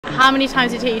How many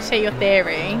times did it take you to take your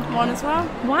theory? 1 as well.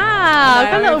 Wow,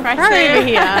 I've got a little pro over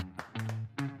here.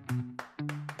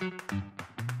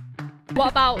 What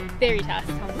about theory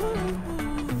tests?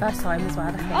 First time as well,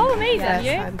 I think. Oh, amazing. First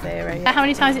You? time theory. How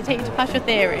many times did it take you to pass your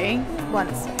theory?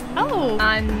 Once. Oh.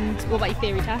 And what about your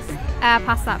theory test?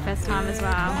 Passed that first time as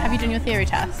well. Have you done your theory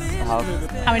test? I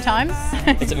have. How many times?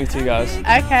 It took me 2 goes.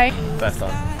 Okay. First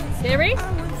time. Theory?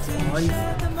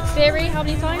 Theory, how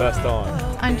many times? First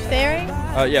time. And theory?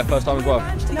 Yeah, first time as well.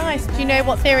 Nice. Do you know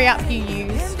what theory app you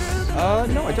used?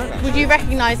 No, I don't actually. Would you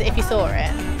recognise it if you saw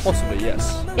it? Possibly,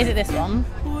 yes. Is it this one?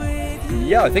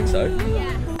 Yeah, I think so.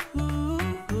 Yeah.